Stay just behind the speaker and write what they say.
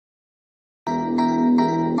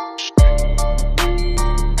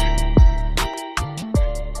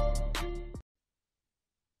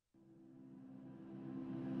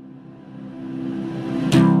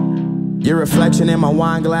Your reflection in my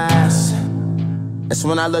wine glass. That's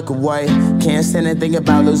when I look away. Can't stand and think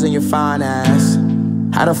about losing your fine ass.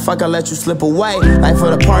 How the fuck I let you slip away? Life for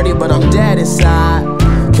the party, but I'm dead inside.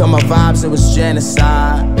 Kill my vibes, it was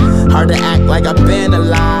genocide. Hard to act like I've been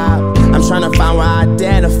alive. I'm trying to find where I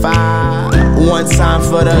identify. One time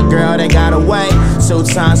for the girl that got away. 2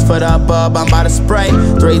 times for the bub I'm about to spray.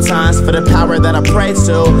 3 times for the power that I pray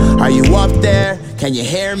to. Are you up there? Can you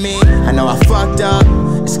hear me? I know I fucked up,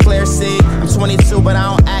 it's clear, see. I'm 22 but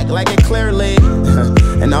I don't act like it clearly.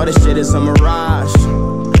 And all this shit is a mirage.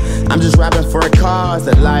 I'm just rapping for a cause.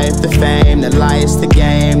 The life, the fame, the lights, the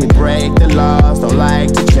game. We break the laws, don't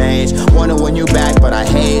like to change. Wanna win you back, but I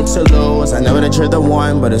hate to lose. I know that you're the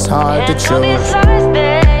one, but it's hard to choose.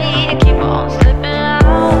 Keep on slipping out.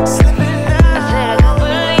 I said I don't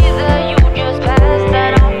believe that you just passed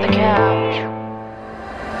that off the couch.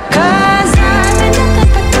 'Cause I've been nothing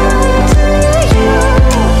but good to you,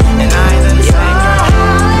 And I ain't in the same girl.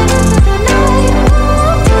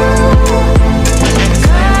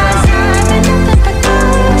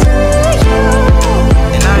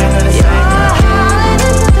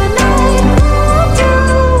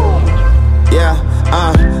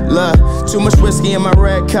 Too much whiskey in my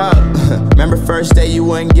red cup. Remember first day you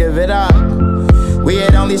wouldn't give it up. We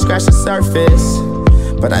had only scratched the surface,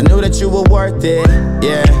 but I knew that you were worth it.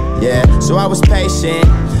 Yeah, yeah, so I was patient.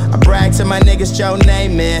 I bragged to my niggas, Joe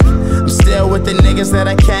Namath. I'm still with the niggas that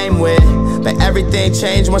I came with, but everything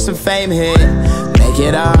changed once the fame hit. Make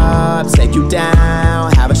it up, take you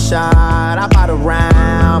down, have a shot, I bought a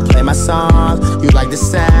round, play my songs, you like the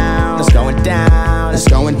sound. It's going down, it's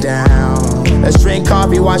going down. Let's drink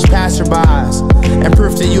coffee, watch passerbys, and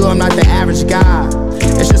prove to you I'm not the average guy.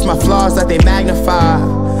 It's just my flaws that they magnify,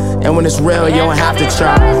 and when it's real, you don't have to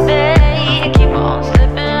try. keep on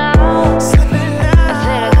slipping out. I said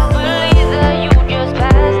I don't believe that you just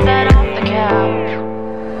passed that off the couch.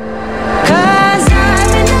 'Cause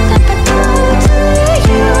I've been nothing but good to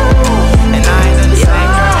you, And I ain't in the same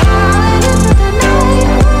girl.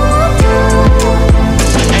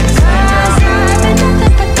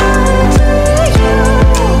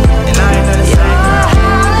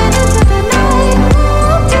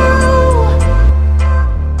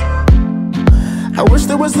 I wish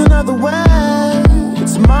there was another way.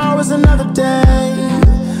 Tomorrow is another day.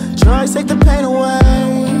 Drugs take the pain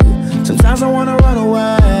away. Sometimes I wanna run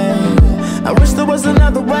away. I wish there was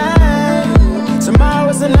another way. Tomorrow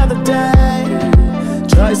is another day.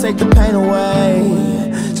 Drugs take the pain away.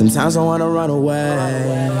 Sometimes I wanna run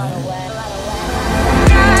away.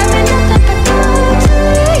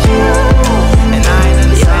 And I ain't in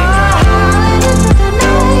the same girl.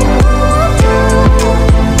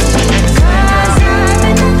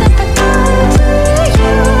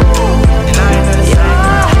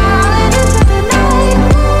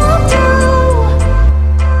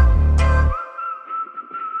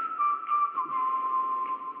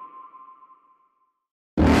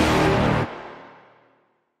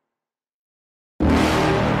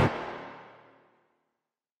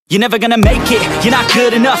 You're never gonna make it, you're not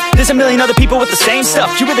good enough. There's a million other people with the same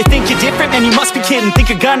stuff. You really think you're different? Man, you must be kidding. Think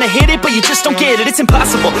you're gonna hit it, but you just don't get it. It's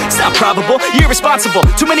impossible, it's not probable, you're irresponsible.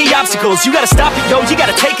 Too many obstacles, you gotta stop it, yo. You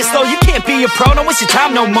gotta take it slow, you can't be a pro. Don't waste your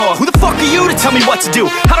time no more. Who the fuck are you to tell me what to do?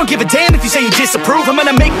 I don't give a damn if you say you disapprove. I'm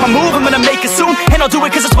gonna make my move, I'm gonna make it soon. And I'll do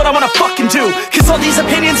it cause it's what I wanna fucking do. Cause all these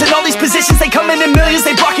opinions and all these positions, they come in millions,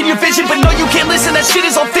 they blocking your vision. But no, you can't listen, that shit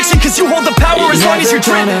is all fiction. Cause you hold the power as long as you're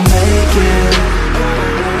dreaming.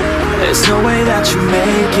 There's no way that you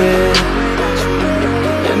make it.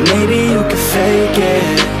 And maybe you can fake it,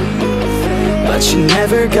 but you're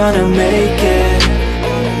never gonna make it.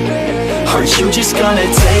 Aren't you just gonna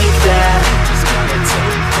take that?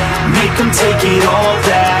 Make them take it all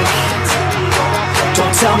back.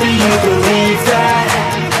 Don't tell me you believe that.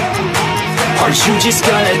 Aren't you just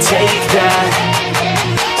gonna take that?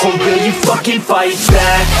 Or will you fucking fight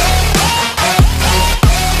back?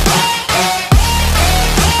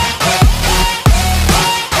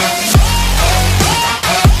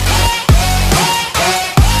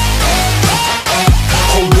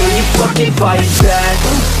 Fight back.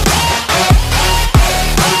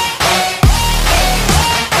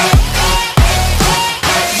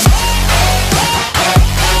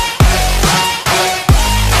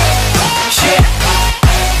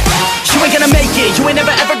 You ain't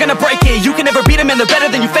never ever gonna break it. You can never beat them and they're better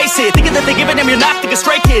than you face it. Thinking that they give a damn, you're not, think a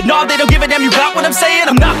straight kid. No, they don't give a damn, you got what I'm saying?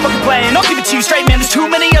 I'm not fucking playing, I'll give it to you straight, man. There's too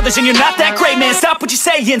many others and you're not that great, man. Stop what you're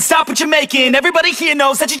saying, stop what you're making. Everybody here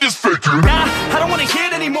knows that you just faking. Nah, I don't wanna hear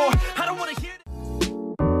it anymore.